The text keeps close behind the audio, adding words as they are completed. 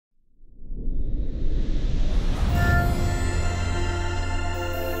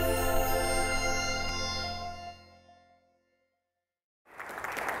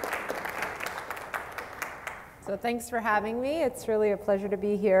So thanks for having me. It's really a pleasure to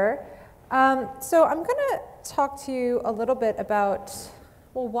be here. So I'm going to talk to you a little bit about,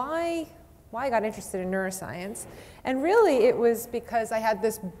 well, why I got interested in neuroscience. And really it was because I had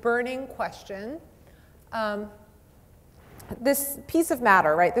this burning question. This piece of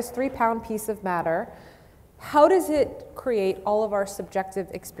matter, right, this 3-pound piece of matter, how does it create all of our subjective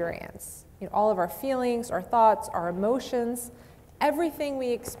experience? You know, all of our feelings, our thoughts, our emotions, everything we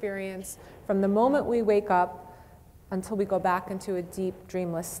experience from the moment we wake up until we go back into a deep,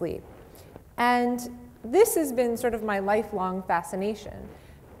 dreamless sleep. And this has been sort of my lifelong fascination.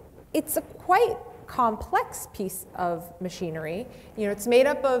 It's a quite complex piece of machinery. You know, it's made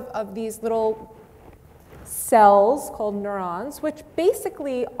up of these little cells called neurons, which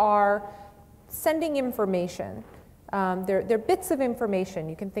basically are sending information. They're bits of information,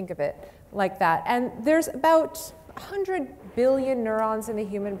 you can think of it like that. And there's about 100 billion neurons in the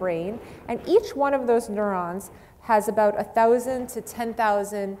human brain, and each one of those neurons has about 1,000 to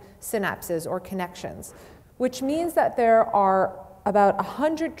 10,000 synapses or connections, which means that there are about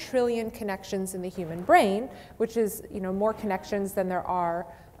 100 trillion connections in the human brain, which is, you know, more connections than there are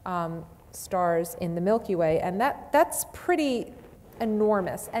stars in the Milky Way, and that's pretty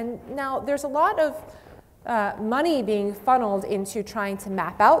enormous. And now there's a lot of money being funneled into trying to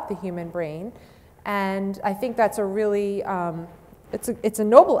map out the human brain, and I think that's a really it's a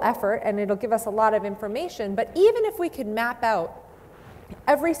noble effort, and it'll give us a lot of information. But even if we could map out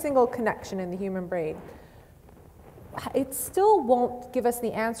every single connection in the human brain, it still won't give us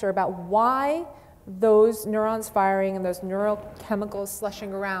the answer about why those neurons firing and those neurochemicals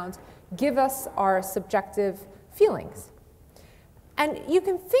slushing around give us our subjective feelings. And you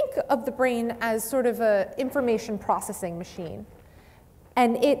can think of the brain as sort of an information processing machine.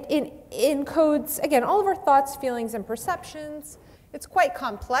 And it encodes, again, all of our thoughts, feelings, and perceptions. It's quite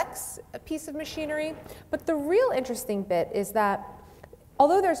complex, a piece of machinery. But the real interesting bit is that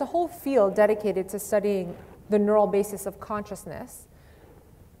although there's a whole field dedicated to studying the neural basis of consciousness,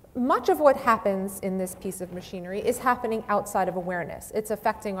 much of what happens in this piece of machinery is happening outside of awareness. It's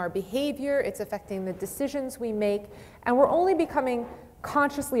affecting our behavior, it's affecting the decisions we make, and we're only becoming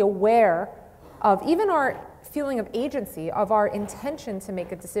consciously aware of even our feeling of agency, of our intention to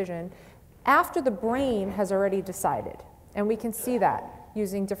make a decision, after the brain has already decided. And we can see that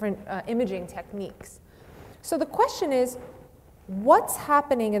using different imaging techniques. So the question is, what's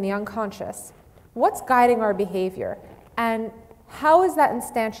happening in the unconscious? What's guiding our behavior? And how is that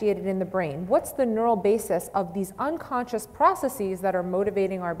instantiated in the brain? What's the neural basis of these unconscious processes that are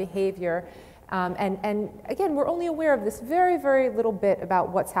motivating our behavior? And again, we're only aware of this very, very little bit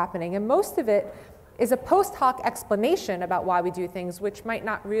about what's happening. And most of it is a post hoc explanation about why we do things, which might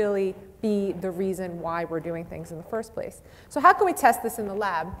not really be the reason why we're doing things in the first place. So how can we test this in the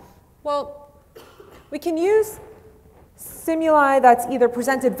lab? Well, we can use stimuli that's either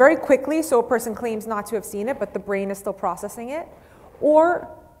presented very quickly, so a person claims not to have seen it, but the brain is still processing it, or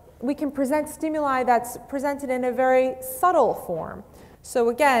we can present stimuli that's presented in a very subtle form. So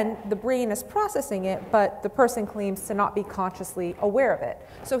again, the brain is processing it, but the person claims to not be consciously aware of it.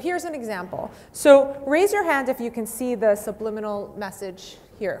 So here's an example. So raise your hand if you can see the subliminal message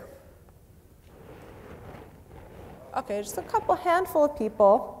here. Okay, just a handful of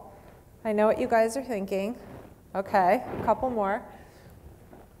people. I know what you guys are thinking. Okay, a couple more.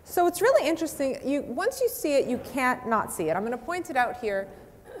 So it's really interesting. Once you see it, you can't not see it. I'm going to point it out here.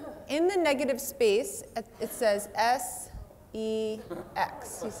 In the negative space, it says S-E-X,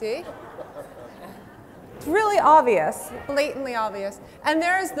 you see? It's really obvious, blatantly obvious. And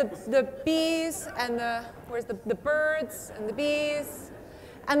there's the bees and the birds and the bees.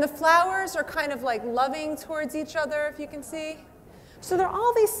 And the flowers are kind of like loving towards each other, if you can see. So there are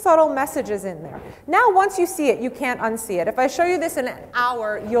all these subtle messages in there. Now once you see it, you can't unsee it. If I show you this in an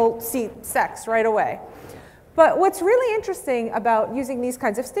hour, you'll see sex right away. But what's really interesting about using these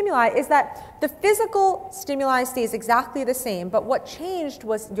kinds of stimuli is that the physical stimuli stays exactly the same, but what changed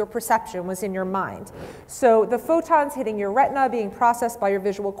was your perception, was in your mind. So the photons hitting your retina, being processed by your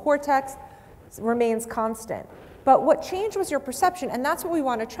visual cortex, remains constant. But what changed was your perception, and that's what we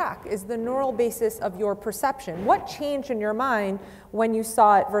want to track, is the neural basis of your perception. What changed in your mind when you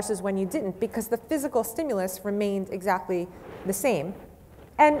saw it versus when you didn't? Because the physical stimulus remained exactly the same.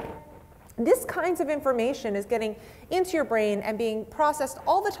 And this kinds of information is getting into your brain and being processed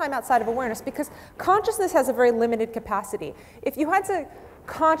all the time outside of awareness, because consciousness has a very limited capacity. If you had to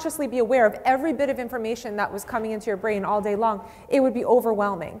consciously be aware of every bit of information that was coming into your brain all day long, it would be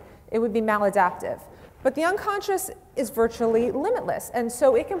overwhelming. It would be maladaptive. But the unconscious is virtually limitless, and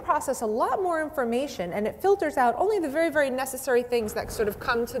so it can process a lot more information, and it filters out only the very, very necessary things that sort of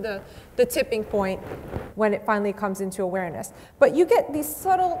come to the tipping point when it finally comes into awareness. But you get these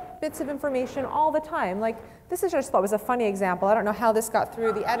subtle bits of information all the time. Like, this is just thought was a funny example. I don't know how this got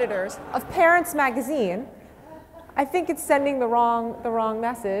through the editors of Parents Magazine. I think it's sending the wrong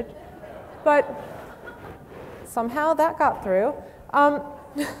message, but somehow that got through.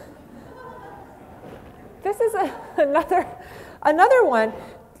 This is another one.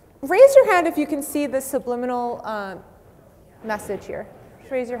 Raise your hand if you can see the subliminal message here.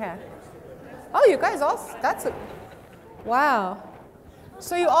 Just raise your hand. Oh, you guys all, wow.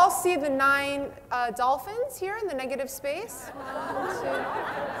 So you all see the 9 dolphins here in the negative space? 1, 2.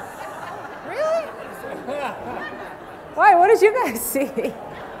 Really? Why, what did you guys see?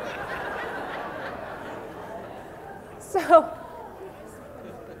 So,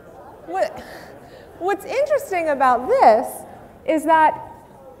 what's interesting about this is that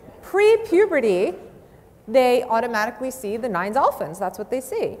pre-puberty, they automatically see the 9 dolphins. That's what they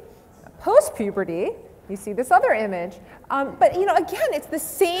see. Post-puberty, you see this other image. But again, it's the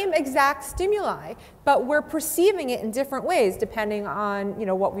same exact stimuli, but we're perceiving it in different ways depending on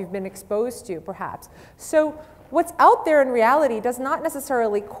what we've been exposed to, perhaps. So what's out there in reality does not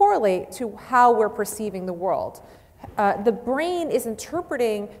necessarily correlate to how we're perceiving the world. The brain is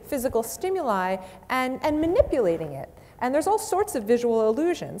interpreting physical stimuli and manipulating it. And there's all sorts of visual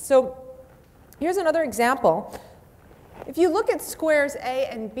illusions. So here's another example. If you look at squares A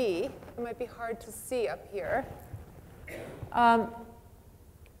and B, it might be hard to see up here.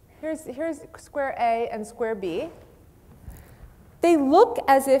 Here's square A and square B. They look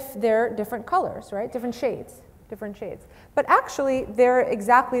as if they're different colors, right? Different shades. But actually, they're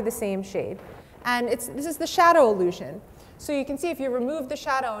exactly the same shade. And this is the shadow illusion. So you can see if you remove the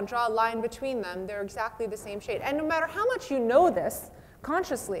shadow and draw a line between them, they're exactly the same shade. And no matter how much you know this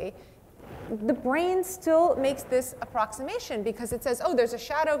consciously, the brain still makes this approximation because it says, oh, there's a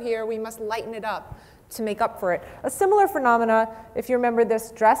shadow here, we must lighten it up to make up for it. A similar phenomena, if you remember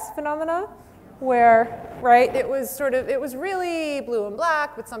this dress phenomena, where, right, it was really blue and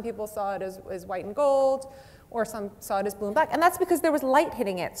black, but some people saw it as white and gold, or some saw it as blue and black. And that's because there was light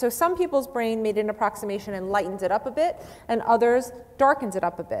hitting it. So some people's brain made an approximation and lightened it up a bit, and others darkened it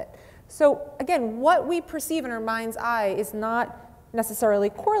up a bit. So again, what we perceive in our mind's eye is not necessarily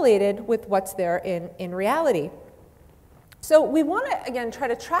correlated with what's there in reality. So we want to, again, try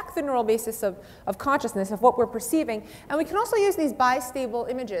to track the neural basis of consciousness, of what we're perceiving. And we can also use these bistable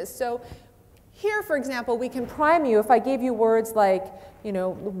images. So here, for example, we can prime you. If I gave you words like,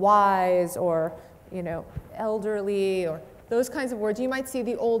 wise, or elderly, or those kinds of words, you might see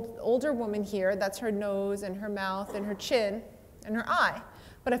the older woman here. That's her nose and her mouth and her chin and her eye.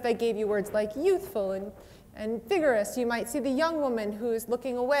 But if I gave you words like youthful and vigorous, you might see the young woman who is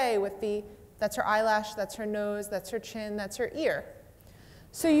looking away with that's her eyelash, that's her nose, that's her chin, that's her ear.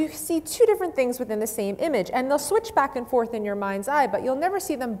 So you see 2 different things within the same image, and they'll switch back and forth in your mind's eye, but you'll never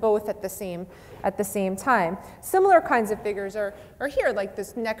see them both at the same time. Similar kinds of figures are here, like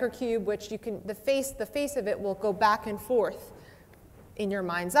this Necker cube, which the face of it will go back and forth in your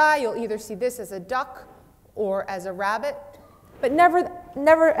mind's eye. You'll either see this as a duck or as a rabbit, but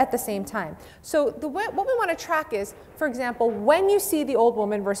never at the same time. So what we want to track is, for example, when you see the old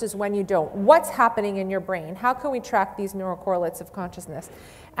woman versus when you don't, what's happening in your brain? How can we track these neural correlates of consciousness?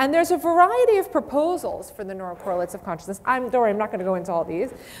 And there's a variety of proposals for the neural correlates of consciousness. Don't worry, I'm not going to go into all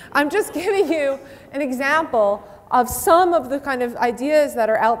these. I'm just giving you an example of some of the kind of ideas that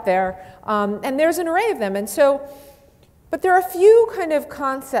are out there, and there's an array of them. But there are a few kind of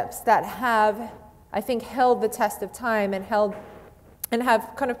concepts that have, I think, held the test of time and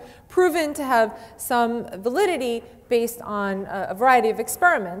have kind of proven to have some validity based on a variety of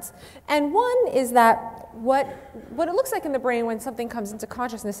experiments. And one is that what it looks like in the brain when something comes into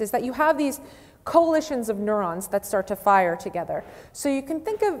consciousness is that you have these coalitions of neurons that start to fire together. So you can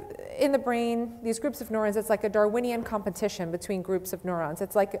think of, in the brain, these groups of neurons, it's like a Darwinian competition between groups of neurons.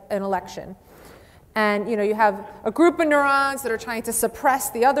 It's like an election. And you have a group of neurons that are trying to suppress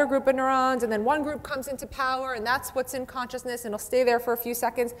the other group of neurons, and then one group comes into power, and that's what's in consciousness, and it'll stay there for a few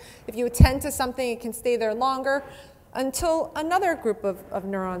seconds. If you attend to something, it can stay there longer until another group of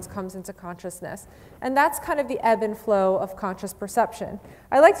neurons comes into consciousness. And that's kind of the ebb and flow of conscious perception.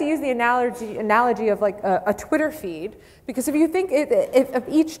 I like to use the analogy of like a Twitter feed, because if you think of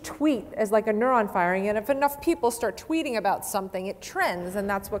each tweet as like a neuron firing, and if enough people start tweeting about something, it trends, and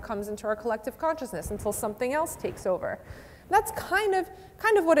that's what comes into our collective consciousness until something else takes over. And that's kind of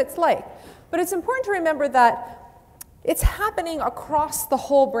what it's like. But it's important to remember that it's happening across the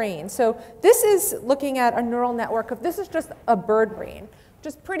whole brain. So this is looking at a neural network of, this is just a bird brain,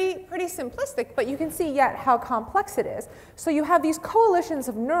 just pretty simplistic, but you can see yet how complex it is. So you have these coalitions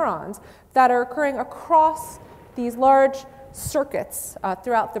of neurons that are occurring across these large circuits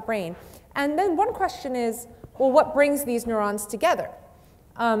throughout the brain. And then one question is, well, what brings these neurons together?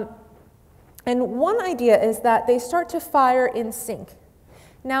 And one idea is that they start to fire in sync.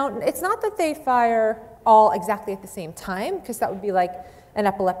 Now, it's not that they fire all exactly at the same time, because that would be like an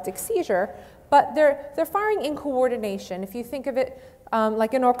epileptic seizure, but they're firing in coordination. If you think of it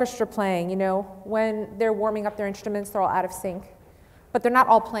like an orchestra playing, you know, when they're warming up their instruments, they're all out of sync, but they're not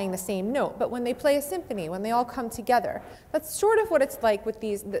all playing the same note. But when they play a symphony, when they all come together, that's sort of what it's like with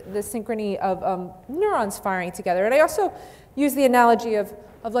the synchrony of neurons firing together. And I also use the analogy of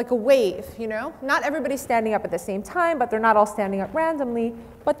like a wave, you know? Not everybody's standing up at the same time, but they're not all standing up randomly,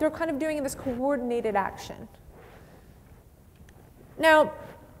 but they're kind of doing this coordinated action. Now,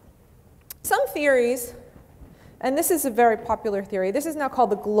 some theories, and this is a very popular theory, this is now called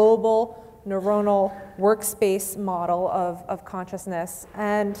the global neuronal workspace model of consciousness.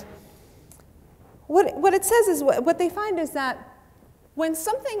 And what it says is, what they find is that when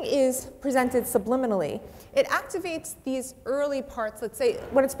something is presented subliminally, it activates these early parts. Let's say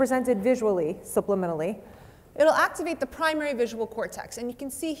when it's presented visually, subliminally, it'll activate the primary visual cortex. And you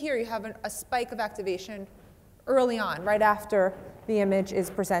can see here you have a spike of activation early on, right after the image is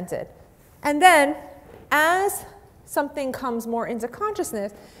presented. And then as something comes more into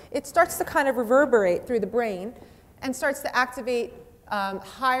consciousness, it starts to kind of reverberate through the brain and starts to activate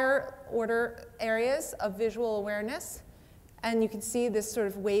higher order areas of visual awareness. And you can see this sort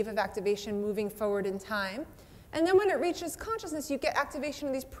of wave of activation moving forward in time. And then when it reaches consciousness, you get activation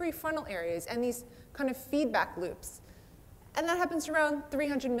of these prefrontal areas and these kind of feedback loops. And that happens around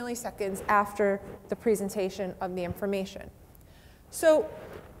 300 milliseconds after the presentation of the information. So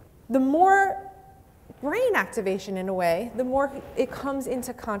the more brain activation, in a way, the more it comes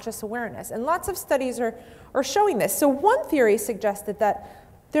into conscious awareness. And lots of studies are showing this. So one theory suggested that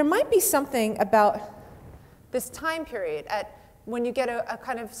there might be something about this time period when you get a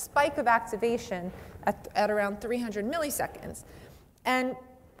kind of spike of activation at around 300 milliseconds. And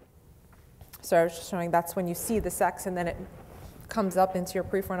so I was just showing that's when you see the sex and then it comes up into your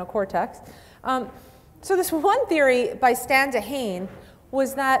prefrontal cortex. So this one theory by Stan DeHaan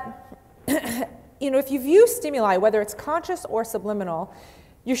was that you know, if you view stimuli, whether it's conscious or subliminal,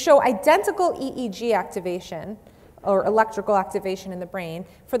 you show identical EEG activation or electrical activation in the brain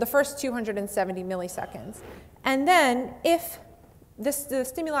for the first 270 milliseconds. And then if the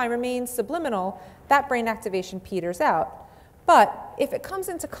stimuli remains subliminal, that brain activation peters out. But if it comes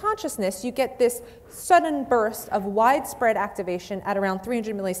into consciousness, you get this sudden burst of widespread activation at around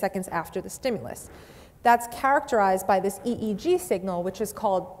 300 milliseconds after the stimulus. That's characterized by this EEG signal, which is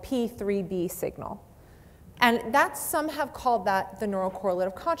called P3B signal. And some have called that the neurocorrelate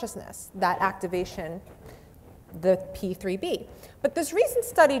of consciousness, that activation, the P3B. But this recent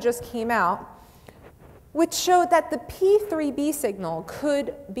study just came out which showed that the P3B signal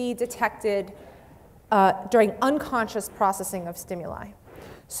could be detected during unconscious processing of stimuli.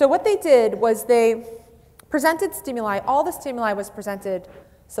 So what they did was they presented stimuli. All the stimuli was presented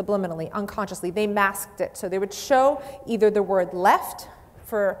subliminally, unconsciously. They masked it. So they would show either the word left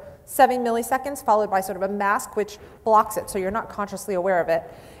for 7 milliseconds, followed by sort of a mask which blocks it, so you're not consciously aware of it.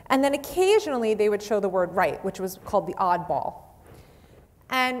 And then occasionally they would show the word right, which was called the oddball.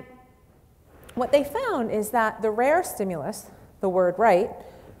 And what they found is that the rare stimulus, the word right,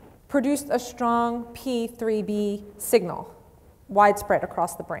 produced a strong P3B signal, widespread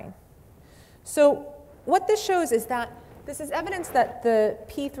across the brain. So what this shows is that this is evidence that the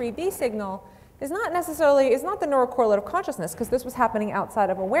P3B signal is not the neurocorrelate of consciousness, because this was happening outside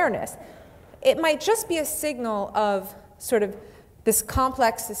of awareness. It might just be a signal of sort of this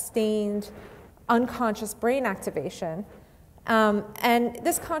complex, sustained, unconscious brain activation. And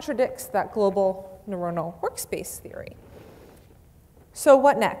this contradicts that global neuronal workspace theory. So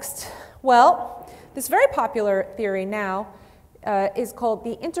what next? Well, this very popular theory now is called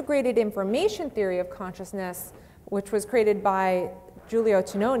the integrated information theory of consciousness, which was created by Giulio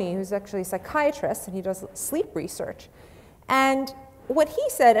Tononi, who's actually a psychiatrist, and he does sleep research. And what he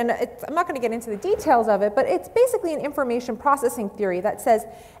said, and I'm not going to get into the details of it, but it's basically an information processing theory that says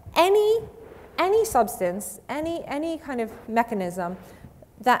any substance, any kind of mechanism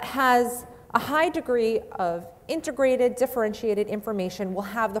that has a high degree of integrated, differentiated information will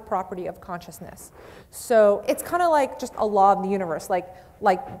have the property of consciousness. So it's kind of like just a law of the universe,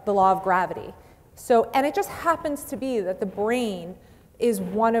 like the law of gravity. So, and it just happens to be that the brain is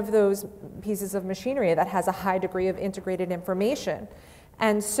one of those pieces of machinery that has a high degree of integrated information.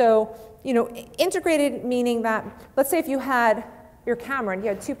 And so, you know, integrated meaning that, let's say if you had your camera and you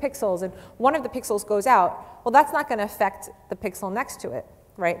had 2 pixels and one of the pixels goes out, well, that's not going to affect the pixel next to it,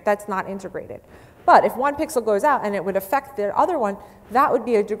 right? That's not integrated. But if one pixel goes out and it would affect the other one, that would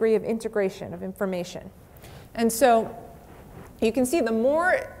be a degree of integration of information. And so you can see the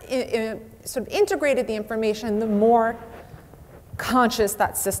more sort of integrated the information, the more conscious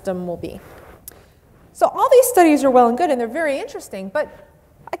that system will be. So all these studies are well and good and they're very interesting, but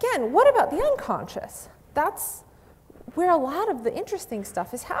again, what about the unconscious? That's where a lot of the interesting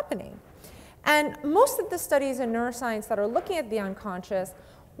stuff is happening. And most of the studies in neuroscience that are looking at the unconscious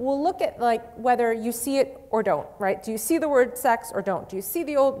will look at like whether you see it or don't, right? Do you see the word sex or don't? Do you see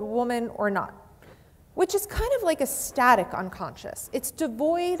the old woman or not? Which is kind of like a static unconscious. It's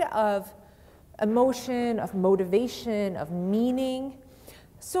devoid of emotion, of motivation, of meaning.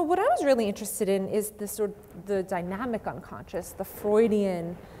 So what I was really interested in is the dynamic unconscious, the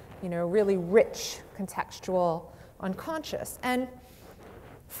Freudian, you know, really rich contextual unconscious. And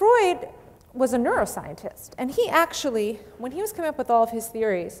Freud was a neuroscientist, and he actually, when he was coming up with all of his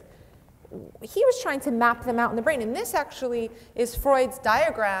theories, he was trying to map them out in the brain. And this actually is Freud's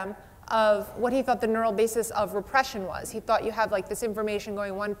diagram of what he thought the neural basis of repression was. He thought you have like this information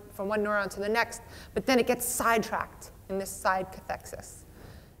going from one neuron to the next, but then it gets sidetracked in this side cathexis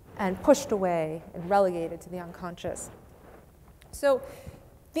and pushed away and relegated to the unconscious. So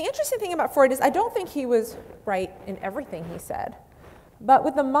the interesting thing about Freud is I don't think he was right in everything he said. But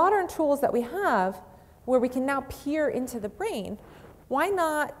with the modern tools that we have, where we can now peer into the brain, why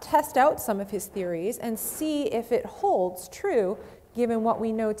not test out some of his theories and see if it holds true given what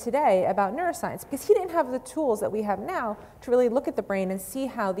we know today about neuroscience? Because he didn't have the tools that we have now to really look at the brain and see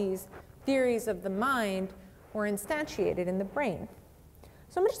how these theories of the mind were instantiated in the brain.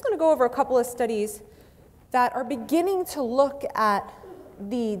 So I'm just going to go over a couple of studies that are beginning to look at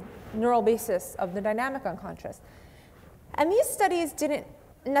the neural basis of the dynamic unconscious. And these studies didn't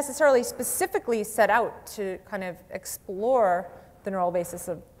necessarily specifically set out to kind of explore the neural basis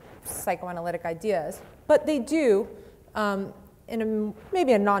of psychoanalytic ideas, but they do in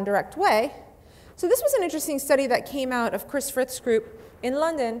maybe a non-direct way. So this was an interesting study that came out of Chris Frith's group in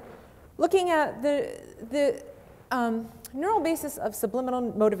London, looking at the neural basis of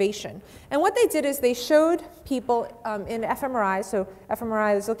subliminal motivation. And what they did is they showed people in fMRI, so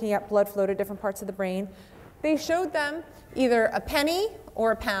fMRI is looking at blood flow to different parts of the brain. They showed them either a penny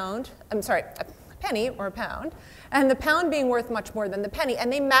or a pound, a penny or a pound, and the pound being worth much more than the penny.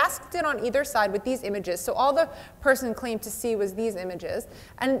 And they masked it on either side with these images. So all the person claimed to see was these images.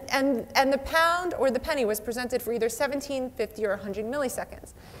 And the pound or the penny was presented for either 17, 50, or 100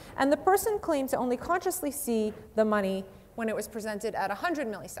 milliseconds. And the person claimed to only consciously see the money when it was presented at 100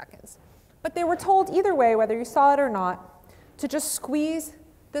 milliseconds. But they were told either way, whether you saw it or not, to just squeeze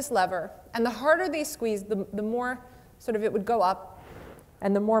this lever. And the harder they squeezed, the more sort of it would go up,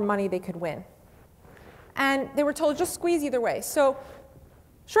 and the more money they could win. And they were told just squeeze either way. So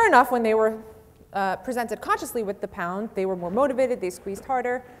sure enough, when they were presented consciously with the pound, they were more motivated, they squeezed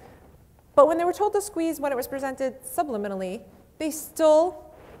harder. But when they were told to squeeze when it was presented subliminally, they still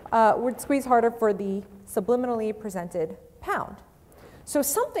would squeeze harder for the subliminally presented pound. So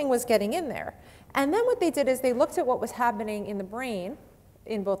something was getting in there. And then what they did is they looked at what was happening in the brain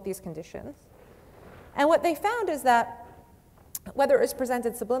in both these conditions. And what they found is that whether it was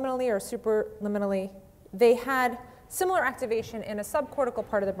presented subliminally or superliminally, they had similar activation in a subcortical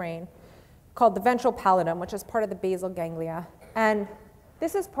part of the brain called the ventral pallidum, which is part of the basal ganglia. And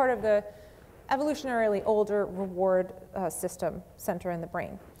this is part of the evolutionarily older reward system center in the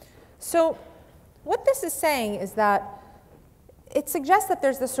brain. So what this is saying is that it suggests that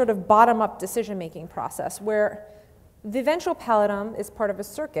there's this sort of bottom-up decision-making process where the ventral pallidum is part of a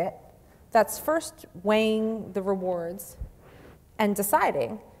circuit that's first weighing the rewards and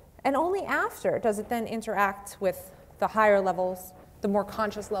deciding, and only after does it then interact with the higher levels, the more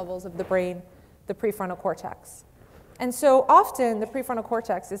conscious levels of the brain, the prefrontal cortex. And so often the prefrontal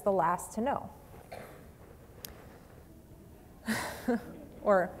cortex is the last to know.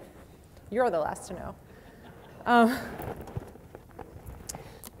 Or you're the last to know.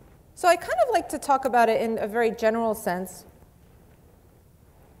 So I kind of like to talk about it in a very general sense.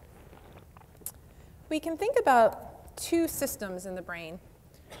 We can think about two systems in the brain,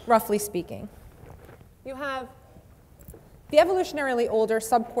 roughly speaking. You have the evolutionarily older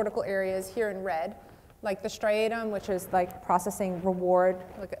subcortical areas here in red, like the striatum, which is like processing reward,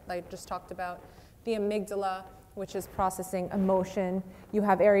 like I just talked about, the amygdala, which is processing emotion. You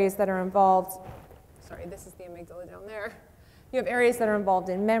have areas that are involved, sorry, this is the amygdala down there, You have areas that are involved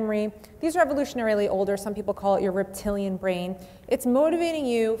in memory. These are evolutionarily older. Some people call it your reptilian brain. It's motivating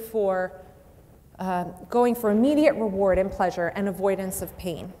you for going for immediate reward and pleasure and avoidance of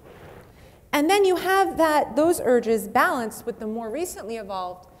pain. And then you have those urges balanced with the more recently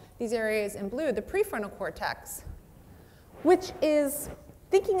evolved, these areas in blue, the prefrontal cortex, which is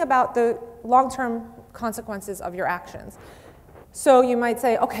thinking about the long-term consequences of your actions. So you might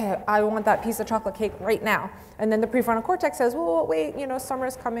say, okay, I want that piece of chocolate cake right now. And then the prefrontal cortex says, well, wait,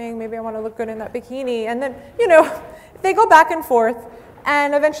 summer's coming, maybe I want to look good in that bikini. And then, they go back and forth,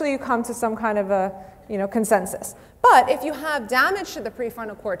 and eventually you come to some kind of a, consensus. But if you have damage to the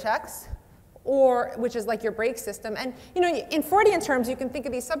prefrontal cortex, which is like your brake system, and in Freudian terms, you can think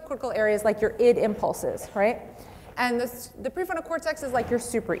of these subcortical areas like your id impulses, right? And the prefrontal cortex is like your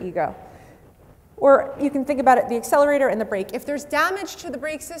superego. Or you can think about it, the accelerator and the brake. If there's damage to the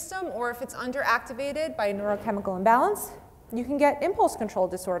brake system, or if it's underactivated by a neurochemical imbalance, you can get impulse control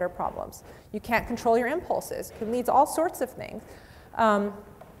disorder problems. You can't control your impulses. It can lead to all sorts of things.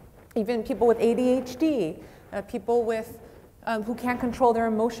 Even people with ADHD, people with, who can't control their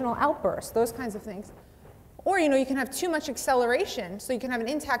emotional outbursts, those kinds of things. Or you can have too much acceleration, so you can have an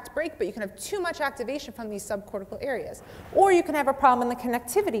intact brake, but you can have too much activation from these subcortical areas. Or you can have a problem in the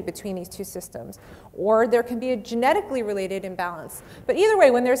connectivity between these two systems. Or there can be a genetically related imbalance. But either way,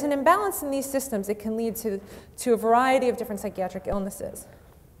 when there's an imbalance in these systems, it can lead to a variety of different psychiatric illnesses.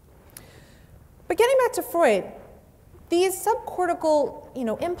 But getting back to Freud, these subcortical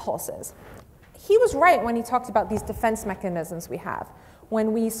impulses, he was right when he talked about these defense mechanisms we have.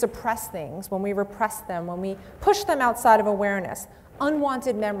 When we suppress things, when we repress them, when we push them outside of awareness,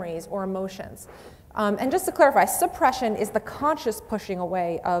 unwanted memories or emotions. And just to clarify, suppression is the conscious pushing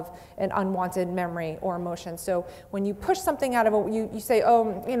away of an unwanted memory or emotion. So when you push something out of you say,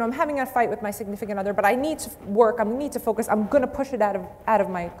 oh, I'm having a fight with my significant other, but I need to work, I need to focus, I'm going to push it out of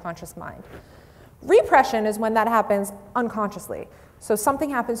my conscious mind. Repression is when that happens unconsciously. So something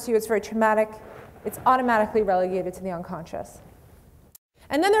happens to you, it's very traumatic, it's automatically relegated to the unconscious.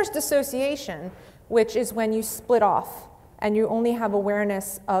 And then there's dissociation, which is when you split off and you only have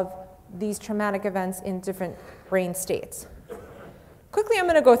awareness of these traumatic events in different brain states. Quickly, I'm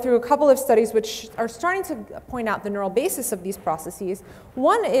going to go through a couple of studies which are starting to point out the neural basis of these processes.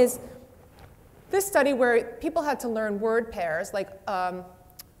 One is this study where people had to learn word pairs, like,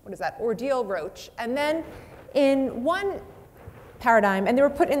 ordeal, roach. And then in one paradigm, and they were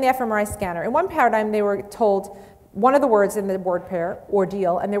put in the fMRI scanner, in one paradigm they were told one of the words in the word pair,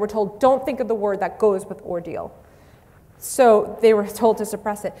 ordeal, and they were told, don't think of the word that goes with ordeal. So they were told to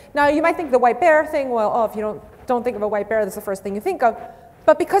suppress it. Now, you might think the white bear thing, well, if you don't think of a white bear, that's the first thing you think of.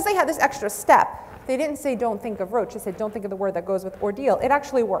 But because they had this extra step, they didn't say don't think of roach, they said don't think of the word that goes with ordeal. It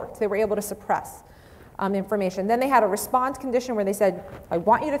actually worked. They were able to suppress information. Then they had a response condition where they said, I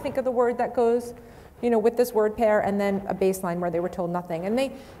want you to think of the word that goes with this word pair, and then a baseline where they were told nothing.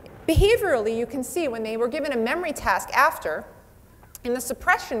 And behaviorally, you can see when they were given a memory task after, in the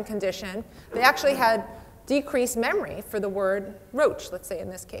suppression condition, they actually had decreased memory for the word roach, let's say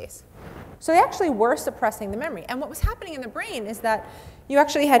in this case. So they actually were suppressing the memory. And what was happening in the brain is that you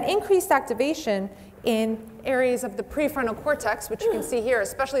actually had increased activation in areas of the prefrontal cortex, which you can see here,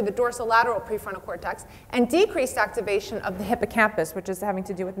 especially the dorsolateral prefrontal cortex, and decreased activation of the hippocampus, which is having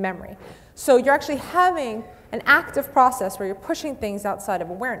to do with memory. So you're actually having an active process where you're pushing things outside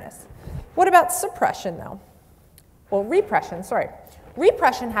of awareness. What about suppression, though? Well, repression, sorry.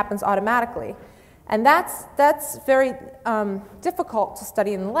 Repression happens automatically, and that's very difficult to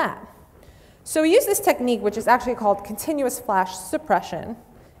study in the lab. So we use this technique, which is actually called continuous flash suppression,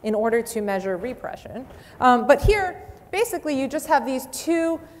 in order to measure repression. But here, basically, you just have these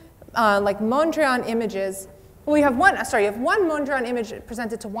two like Mondrian images. Well, you have one Mondrian image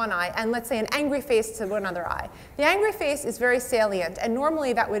presented to one eye, and let's say an angry face to another eye. The angry face is very salient, and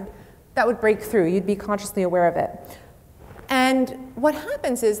normally that would break through. You'd be consciously aware of it. And what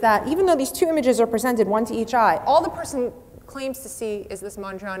happens is that even though these two images are presented, one to each eye, all the person claims to see is this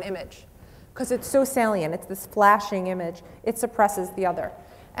Mondrian image. Because it's so salient, it's this flashing image, it suppresses the other.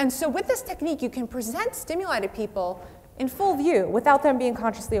 And so with this technique, you can present stimuli to people in full view without them being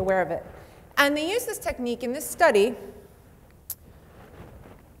consciously aware of it. And they use this technique in this study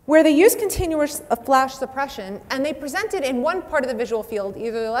where they use continuous flash suppression, and they presented in one part of the visual field,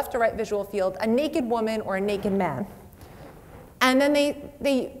 either the left or right visual field, a naked woman or a naked man. And then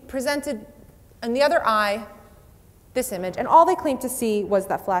they presented in the other eye this image, and all they claimed to see was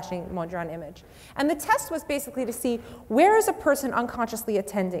that flashing Mondrian image. And the test was basically to see where is a person unconsciously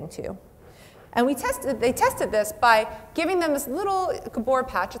attending to. And they tested this by giving them this little Gabor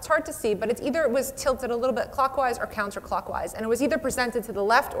patch. It's hard to see, but it was tilted a little bit clockwise or counterclockwise. And it was either presented to the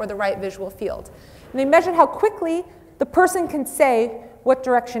left or the right visual field. And they measured how quickly the person can say what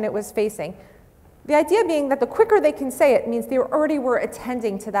direction it was facing. The idea being that the quicker they can say it means they already were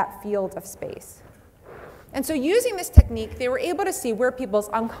attending to that field of space. And so using this technique, they were able to see where people's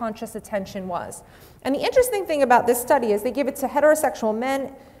unconscious attention was. And the interesting thing about this study is they gave it to heterosexual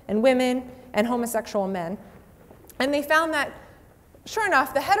men and women and homosexual men. And they found that, sure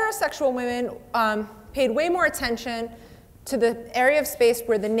enough, the heterosexual women paid way more attention to the area of space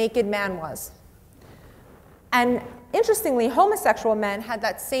where the naked man was. And interestingly, homosexual men had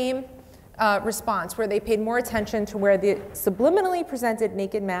that same response, where they paid more attention to where the subliminally presented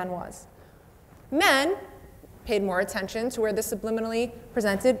naked man was. Men paid more attention to where the subliminally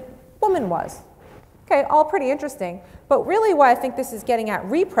presented woman was. Okay, all pretty interesting. But really why I think this is getting at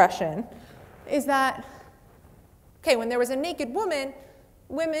repression is that, okay, when there was a naked woman,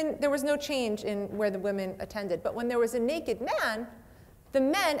 there was no change in where the women attended. But when there was a naked man, the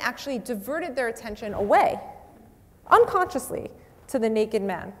men actually diverted their attention away, unconsciously, to the naked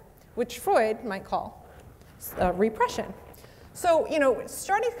man, which Freud might call repression. So,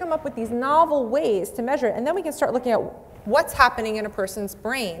 starting to come up with these novel ways to measure it, and then we can start looking at what's happening in a person's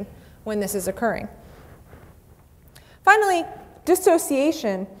brain when this is occurring. Finally,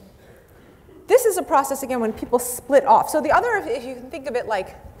 dissociation. This is a process, again, when people split off. So the other, if you can think of it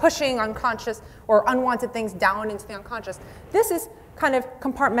like pushing unconscious or unwanted things down into the unconscious, this is kind of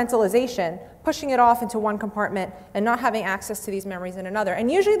compartmentalization, pushing it off into one compartment and not having access to these memories in another.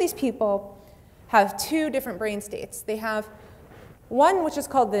 And usually these people have two different brain states. They have one which is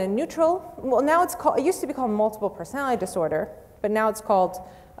called the neutral, well now it used to be called multiple personality disorder, but now it's called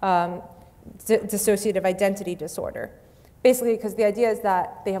dissociative identity disorder. Basically because the idea is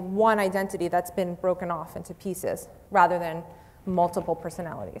that they have one identity that's been broken off into pieces rather than multiple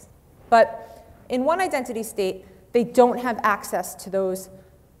personalities. But in one identity state, they don't have access to those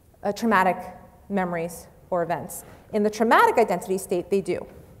traumatic memories or events. In the traumatic identity state, they do.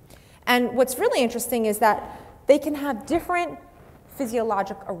 And what's really interesting is that they can have different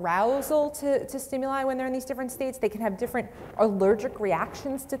physiologic arousal to stimuli when they're in these different states. They can have different allergic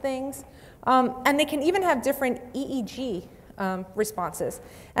reactions to things. And they can even have different EEG responses.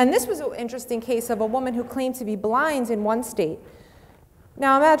 And this was an interesting case of a woman who claimed to be blind in one state.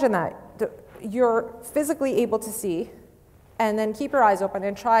 Now imagine that. You're physically able to see, and then keep your eyes open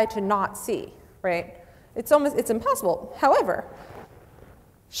and try to not see, right? It's impossible. However,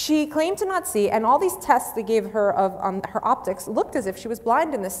 she claimed to not see, and all these tests they gave her of her optics looked as if she was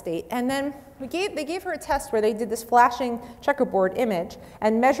blind in this state. And then they gave her a test where they did this flashing checkerboard image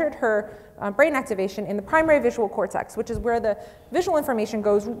and measured her brain activation in the primary visual cortex, which is where the visual information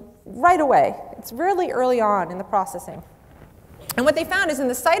goes right away. It's really early on in the processing. And what they found is in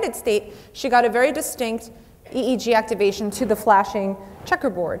the sighted state, she got a very distinct EEG activation to the flashing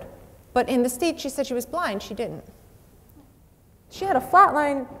checkerboard. But in the state she said she was blind, she didn't. She had a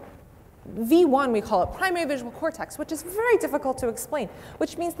flatline V1, we call it, primary visual cortex, which is very difficult to explain,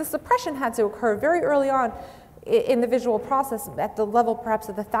 which means the suppression had to occur very early on in the visual process at the level perhaps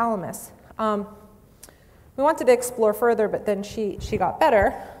of the thalamus. We wanted to explore further, but then she got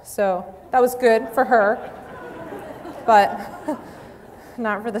better, so that was good for her, but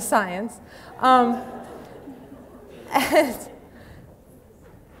not for the science.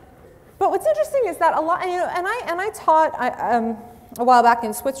 But what's interesting is that a lot, and I taught a while back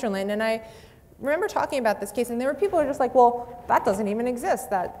in Switzerland, and I remember talking about this case, and there were people who were just like, well, that doesn't even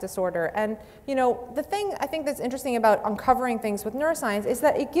exist, that disorder. And the thing I think that's interesting about uncovering things with neuroscience is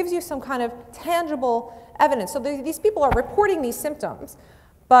that it gives you some kind of tangible evidence. So these people are reporting these symptoms,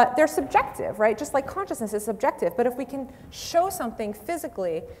 but they're subjective, right? Just like consciousness is subjective. But if we can show something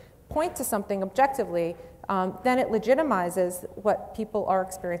physically, point to something objectively, then it legitimizes what people are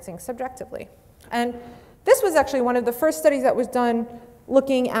experiencing subjectively. And this was actually one of the first studies that was done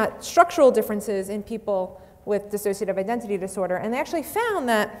looking at structural differences in people with dissociative identity disorder. And they actually found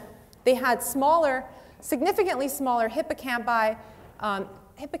that they had smaller, significantly smaller hippocampus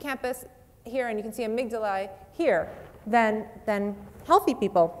here, and you can see amygdalae here, than healthy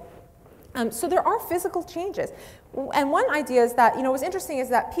people. So there are physical changes. And one idea is that, what's interesting is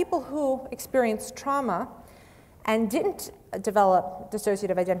that people who experience trauma and didn't develop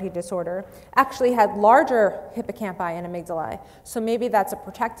dissociative identity disorder actually had larger hippocampi and amygdalae. So maybe that's a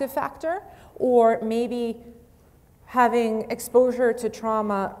protective factor, or maybe having exposure to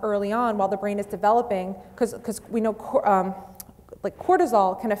trauma early on while the brain is developing, because we know like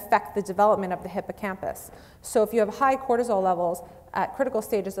cortisol can affect the development of the hippocampus. So if you have high cortisol levels at critical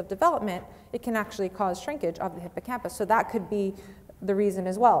stages of development, it can actually cause shrinkage of the hippocampus. So that could be the reason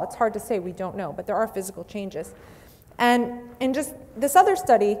as well. It's hard to say, we don't know, but there are physical changes. And in just this other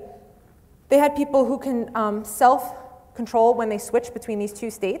study, they had people who can self-control when they switch between these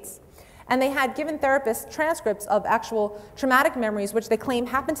two states. And they had given therapists transcripts of actual traumatic memories, which they claim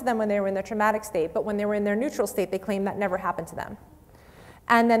happened to them when they were in their traumatic state, but when they were in their neutral state, they claimed that never happened to them.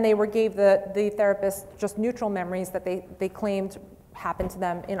 And then they gave the therapist just neutral memories that they claimed happened to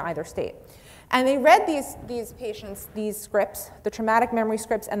them in either state. And they read these patients, these scripts, the traumatic memory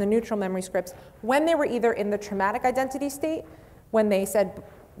scripts and the neutral memory scripts, when they were either in the traumatic identity state, when they said,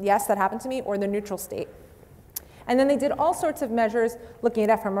 yes, that happened to me, or the neutral state. And then they did all sorts of measures, looking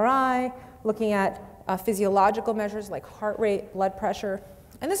at fMRI, looking at physiological measures like heart rate, blood pressure.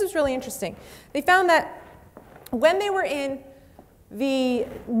 And this was really interesting. They found that when they were in the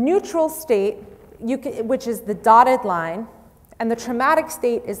neutral state, which is the dotted line, and the traumatic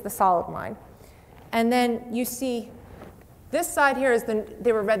state is the solid line. And then you see this side here is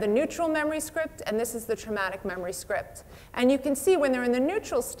they were read the neutral memory script, and this is the traumatic memory script. And you can see when they're in the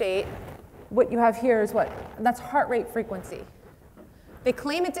neutral state, what you have here is that's heart rate frequency. They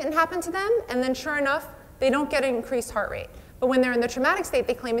claim it didn't happen to them, and then sure enough, they don't get an increased heart rate. But when they're in the traumatic state,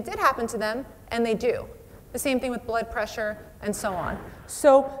 they claim it did happen to them, and they do. The same thing with blood pressure, and so on.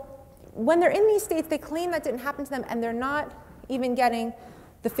 So when they're in these states, they claim that didn't happen to them, and they're not even getting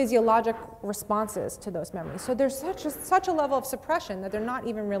the physiologic responses to those memories. So there's such a level of suppression that they're not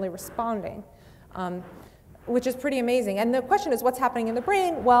even really responding, which is pretty amazing. And the question is, what's happening in the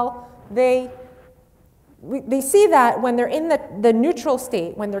brain? Well, they see that when they're in the neutral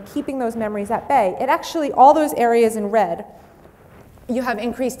state, when they're keeping those memories at bay, it actually, all those areas in red, you have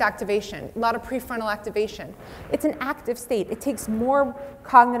increased activation, a lot of prefrontal activation. It's an active state. It takes more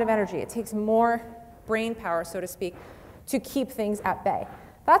cognitive energy. It takes more brain power, so to speak, to keep things at bay.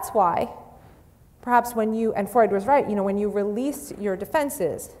 That's why, perhaps when you, and Freud was right, when you release your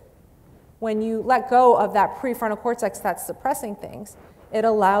defenses, when you let go of that prefrontal cortex that's suppressing things, it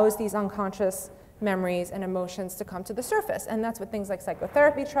allows these unconscious memories and emotions to come to the surface. And that's what things like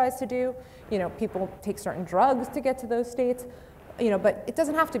psychotherapy tries to do. People take certain drugs to get to those states, but it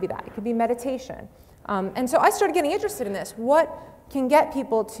doesn't have to be that. It could be meditation. And so I started getting interested in this. What can get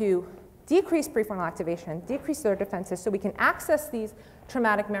people to decrease prefrontal activation, decrease their defenses, so we can access these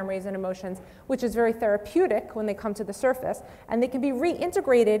traumatic memories and emotions, which is very therapeutic when they come to the surface, and they can be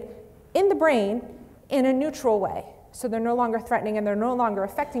reintegrated in the brain in a neutral way. So they're no longer threatening, and they're no longer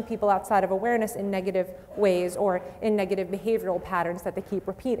affecting people outside of awareness in negative ways or in negative behavioral patterns that they keep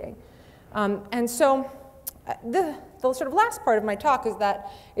repeating. And so the sort of last part of my talk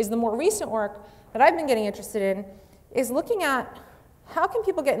is the more recent work that I've been getting interested in, is looking at how can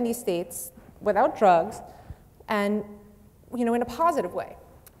people get in these states without drugs and in a positive way.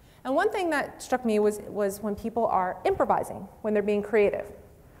 And one thing that struck me was when people are improvising, when they're being creative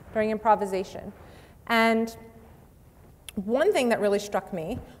during improvisation. And one thing that really struck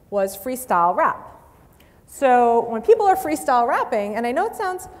me was freestyle rap. So when people are freestyle rapping, and I know it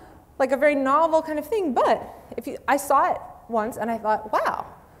sounds like a very novel kind of thing, but I saw it once and I thought, wow,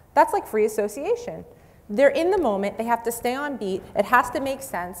 that's like free association. They're in the moment, they have to stay on beat, it has to make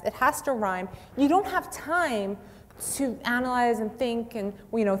sense, it has to rhyme. You don't have time to analyze and think and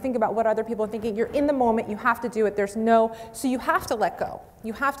think about what other people are thinking. You're in the moment, you have to do it, so you have to let go.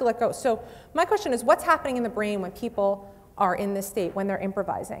 You have to let go. So my question is, what's happening in the brain when people are in this state, when they're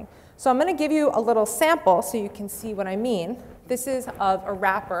improvising? So I'm going to give you a little sample so you can see what I mean. This is of a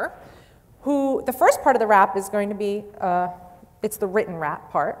rapper who, the first part of the rap is going to be, it's the written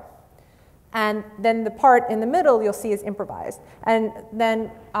rap part. And then the part in the middle you'll see is improvised. And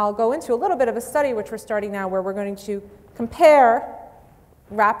then I'll go into a little bit of a study which we're starting now where we're going to compare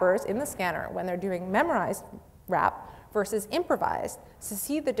rappers in the scanner when they're doing memorized rap versus improvised to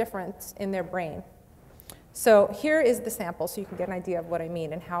see the difference in their brain. So here is the sample so you can get an idea of what I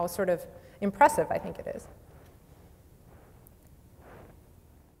mean and how sort of impressive I think it is.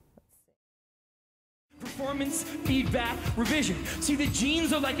 Performance, feedback, revision. See, the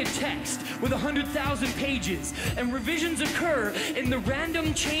genes are like a text with 100,000 pages, and revisions occur in the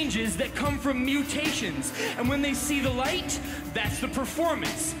random changes that come from mutations. And when they see the light, that's the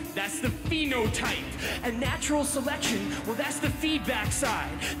performance. That's the phenotype. And natural selection, well, that's the feedback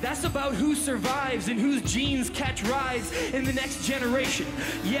side. That's about who survives and whose genes catch rides in the next generation.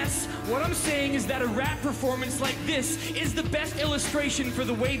 Yes, what I'm saying is that a rap performance like this is the best illustration for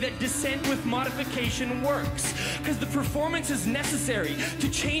the way that descent with modification works. Because the performance is necessary to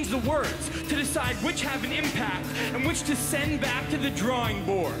change the words, to decide which have an impact and which to send back to the drawing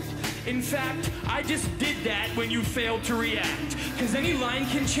board. In fact, I just did that when you failed to react. Because any line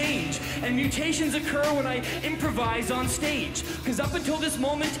can change, and mutations occur when I improvise on stage. Because up until this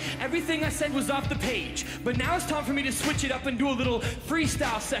moment, everything I said was off the page. But now it's time for me to switch it up and do a little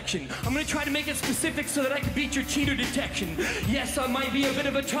freestyle section. I'm gonna try to make it specific so that I can beat your cheater detection. Yes, I might be a bit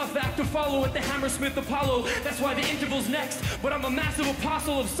of a tough act to follow at the Hammersmith Apollo. That's why the interval's next. But I'm a massive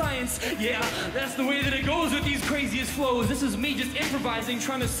apostle of science. Yeah, that's the way that it goes with these craziest flows. This is me just improvising,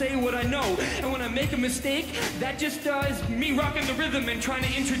 trying to say what I know. And when I make a mistake, that just is me rocking the rhythm and trying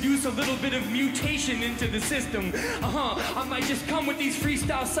to introduce a little bit of mutation into the system. I might just come with these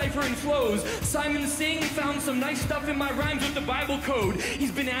freestyle cipher and flows. Simon Singh found some nice stuff in my rhymes with the Bible code.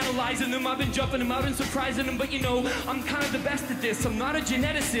 He's been analyzing them, I've been jumping them out and surprising them, but you know, I'm kind of the best at this. I'm not a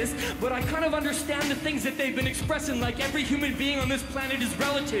geneticist, but I kind of understand the things that they've been expressing, like every human being on this planet is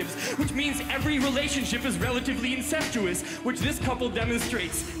relatives, which means every relationship is relatively incestuous, which this couple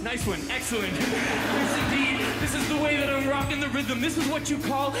demonstrates. Nice one, excellent. Yes, indeed, this is the way that I'm rocking the rhythm. This is what you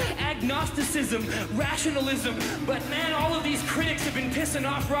call agnosticism, rationalism. But man, all of these critics have been pissing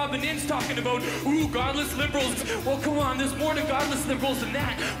off Robin Ince talking about, ooh, godless liberals. Well, come on, there's more to godless liberals than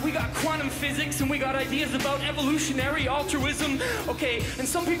that. We got quantum physics and we got ideas about evolutionary altruism. Okay, and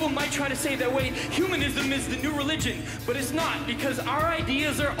some people might try to say that, wait, humanism is the new religion, but it's not, because our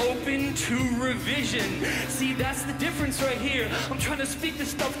ideas are open to revision. See, that's the difference right here. I'm trying to speak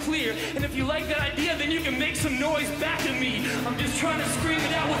this stuff clear, and if you like that idea, then you can make some noise back at me. I'm just trying to scream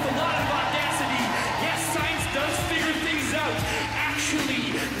it out with a lot of audacity. Yes, science does figure things out.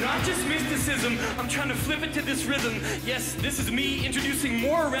 Actually, not just mysticism. I'm trying to flip it to this rhythm. Yes, this is me introducing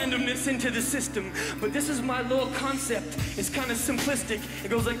more randomness into the system, but this is my little concept. It's kind of simplistic. It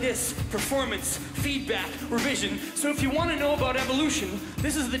goes like this: performance, feedback, revision. So if you want to know about evolution,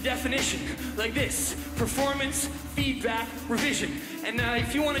 this is the definition. Like this: performance, feedback, revision. And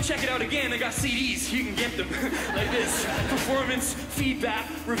if you want to check it out again, I got CDs. You can get them. Like this: performance, feedback,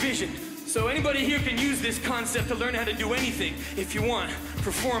 revision. So anybody here can use this concept to learn how to do anything if you want.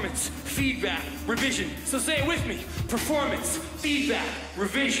 Performance, feedback, revision. So say it with me: performance, feedback,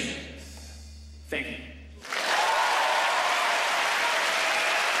 revision. Thank you.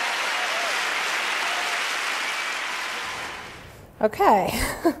 Okay,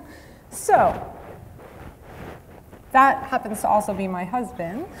 so that happens to also be my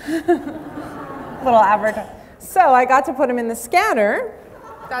husband. Little advert. So I got to put him in the scanner.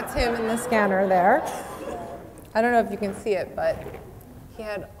 That's him in the scanner there. I don't know if you can see it, but he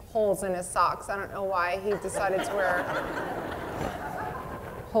had holes in his socks. I don't know why he decided to wear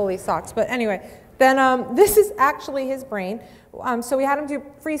holy socks. But anyway, then this is actually his brain. So we had him do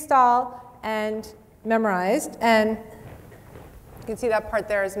freestyle and memorized. And you can see that part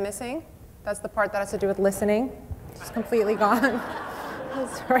there is missing. That's the part that has to do with listening. It's completely gone.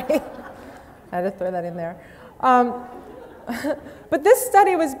 That's right. I had to throw that in there. But this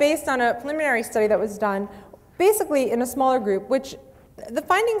study was based on a preliminary study that was done basically in a smaller group, which the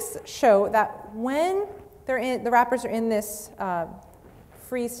findings show that when the rappers are in this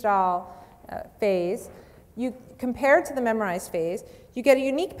freestyle phase, compared to the memorized phase, you get a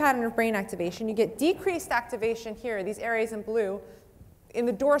unique pattern of brain activation. You get decreased activation here, these areas in blue, in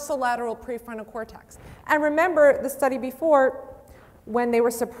the dorsolateral prefrontal cortex. And remember the study before, when they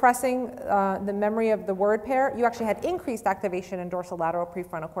were suppressing the memory of the word pair, you actually had increased activation in dorsolateral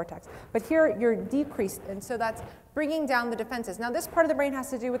prefrontal cortex. But here you're decreased, and so that's bringing down the defenses. Now this part of the brain has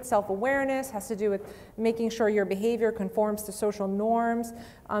to do with self-awareness, has to do with making sure your behavior conforms to social norms.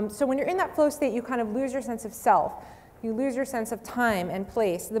 So when you're in that flow state, you kind of lose your sense of self. You lose your sense of time and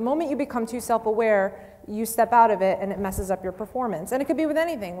place. The moment you become too self-aware, you step out of it and it messes up your performance. And it could be with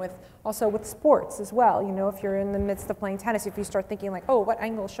anything, also with sports as well. You know, if you're in the midst of playing tennis, if you start thinking like, oh, what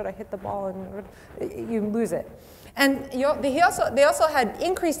angle should I hit the ball, and you lose it. And they also had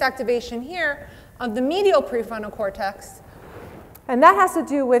increased activation here of the medial prefrontal cortex. And that has to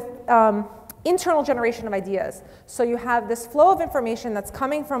do with internal generation of ideas. So you have this flow of information that's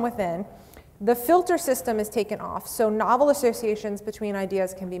coming from within. The filter system is taken off, so novel associations between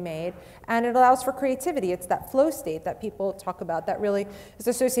ideas can be made, and it allows for creativity. It's that flow state that people talk about that really is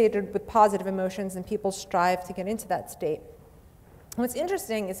associated with positive emotions, and people strive to get into that state. And what's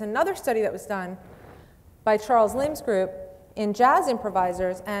interesting is another study that was done by Charles Lim's group in jazz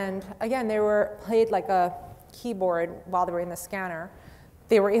improvisers, and again, they were played like a keyboard while they were in the scanner.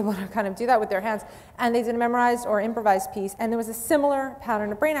 They were able to kind of do that with their hands, and they did a memorized or improvised piece, and there was a similar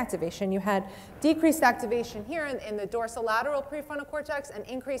pattern of brain activation. You had decreased activation here in the dorsolateral prefrontal cortex and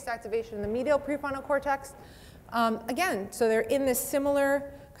increased activation in the medial prefrontal cortex. Again, so they're in this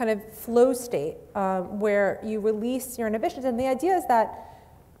similar kind of flow state where you release your inhibitions, and the idea is that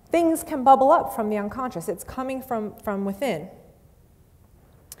things can bubble up from the unconscious. It's coming from within.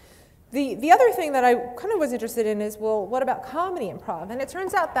 The other thing that I kind of was interested in is, well, what about comedy improv? And it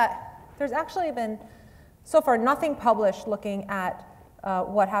turns out that there's actually been, so far, nothing published looking at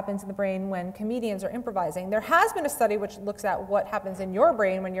what happens in the brain when comedians are improvising. There has been a study which looks at what happens in your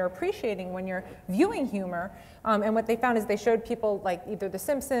brain when you're appreciating, when you're viewing humor. And what they found is they showed people like either The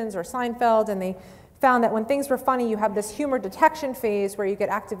Simpsons or Seinfeld, and they found that when things were funny, you have this humor detection phase where you get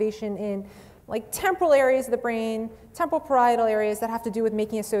activation in like temporal areas of the brain, temporal parietal areas that have to do with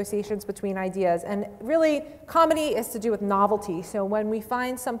making associations between ideas. And really, comedy is to do with novelty. So when we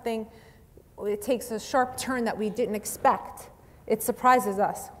find something, it takes a sharp turn that we didn't expect. It surprises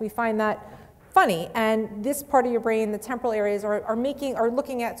us. We find that funny. And this part of your brain, the temporal areas, are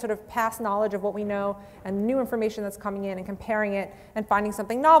looking at sort of past knowledge of what we know and new information that's coming in and comparing it and finding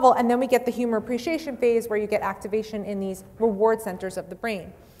something novel. And then we get the humor appreciation phase where you get activation in these reward centers of the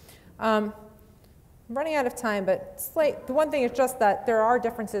brain. I'm running out of time, but the one thing is just that there are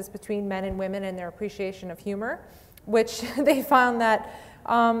differences between men and women in their appreciation of humor, which they found that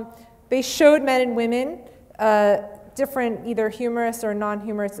they showed men and women different either humorous or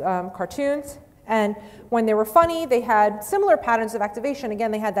non-humorous cartoons. And when they were funny, they had similar patterns of activation.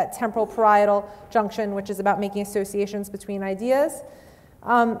 Again, they had that temporal parietal junction, which is about making associations between ideas,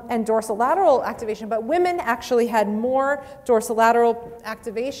 and dorsolateral activation. But women actually had more dorsolateral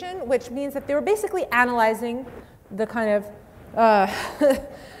activation, which means that they were basically analyzing the kind of,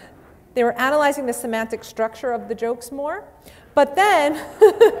 they were analyzing the semantic structure of the jokes more. But then,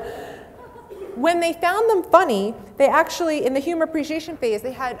 when they found them funny, they actually, in the humor appreciation phase,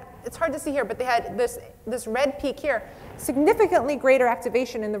 they had, it's hard to see here, but they had this red peak here, significantly greater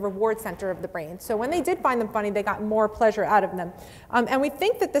activation in the reward center of the brain. So when they did find them funny, they got more pleasure out of them. And we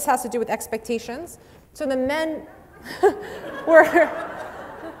think that this has to do with expectations. So the men were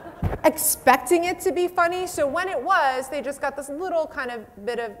expecting it to be funny. So when it was, they just got this little kind of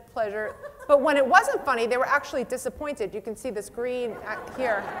bit of pleasure. But when it wasn't funny, they were actually disappointed. You can see this green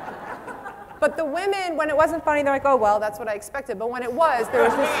here. But the women, when it wasn't funny, they're like, oh, well, that's what I expected. But when it was, there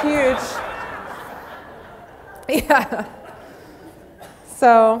was this huge, yeah.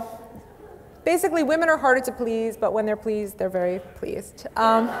 So basically, women are harder to please, but when they're pleased, they're very pleased.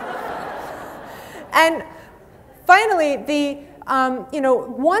 And finally,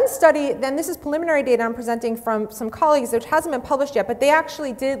 one study, then this is preliminary data I'm presenting from some colleagues, which hasn't been published yet, but they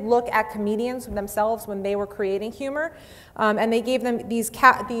actually did look at comedians themselves when they were creating humor. And they gave them these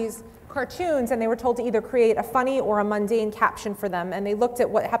cartoons, and they were told to either create a funny or a mundane caption for them. And they looked at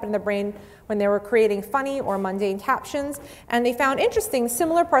what happened in the brain when they were creating funny or mundane captions. And they found interesting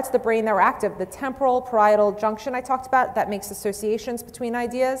similar parts of the brain that were active. The temporal parietal junction I talked about, that makes associations between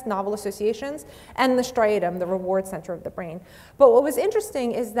ideas, novel associations, and the striatum, the reward center of the brain. But what was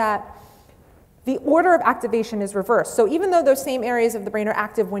interesting is that the order of activation is reversed. So even though those same areas of the brain are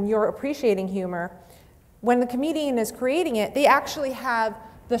active when you're appreciating humor, when the comedian is creating it, they actually have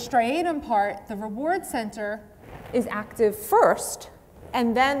the striatum part, the reward center, is active first,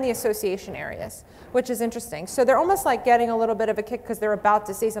 and then the association areas, which is interesting. So they're almost like getting a little bit of a kick because they're about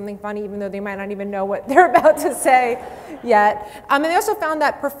to say something funny, even though they might not even know what they're about to say yet. And they also found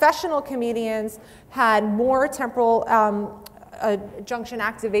that professional comedians had more temporal junction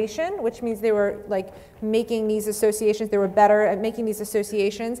activation, which means they were like making these associations, they were better at making these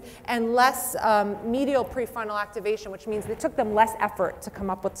associations, and less medial prefrontal activation, which means it took them less effort to come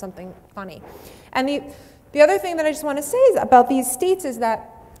up with something funny. And the other thing that I just want to say is about these states is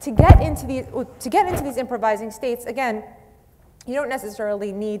that to get into these improvising states, again, you don't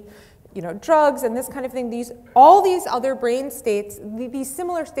necessarily need drugs and this kind of thing. All these other brain states, these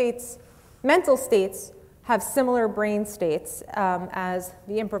similar states, mental states, have similar brain states as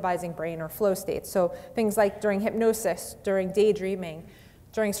the improvising brain or flow states. So things like during hypnosis, during daydreaming,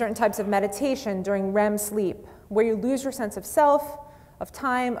 during certain types of meditation, during REM sleep, where you lose your sense of self, of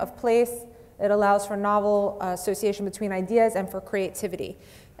time, of place. It allows for novel association between ideas and for creativity.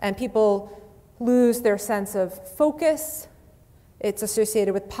 And people lose their sense of focus. It's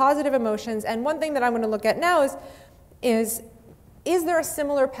associated with positive emotions. And one thing that I'm going to look at now is there a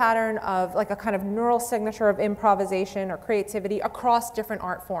similar pattern of like a kind of neural signature of improvisation or creativity across different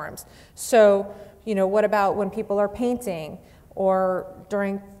art forms? So what about when people are painting or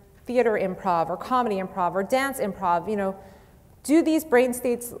during theater improv or comedy improv or dance improv? Do these brain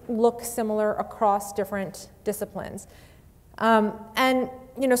states look similar across different disciplines? So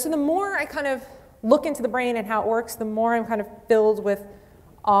the more I kind of look into the brain and how it works, the more I'm kind of filled with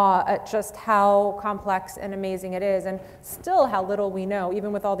awe at just how complex and amazing it is, and still how little we know,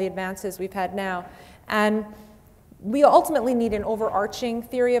 even with all the advances we've had now. And we ultimately need an overarching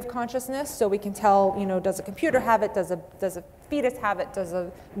theory of consciousness so we can tell, does a computer have it? Does a fetus have it? Does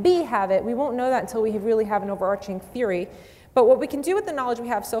a bee have it? We won't know that until we really have an overarching theory. But what we can do with the knowledge we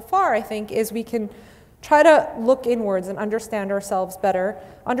have so far, I think, is we can try to look inwards and understand ourselves better,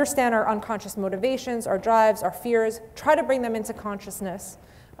 understand our unconscious motivations, our drives, our fears, try to bring them into consciousness.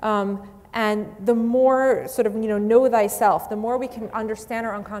 And the more sort of, know thyself, the more we can understand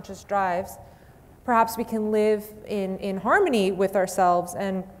our unconscious drives, perhaps we can live in harmony with ourselves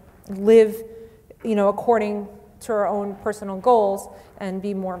and live, according to our own personal goals and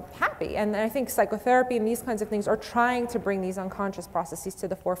be more happy. And I think psychotherapy and these kinds of things are trying to bring these unconscious processes to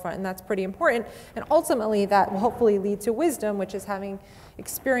the forefront, and that's pretty important. And ultimately, that will hopefully lead to wisdom, which is having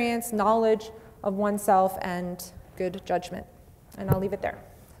experience, knowledge of oneself, and good judgment. And I'll leave it there.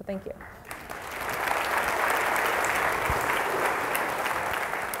 So thank you.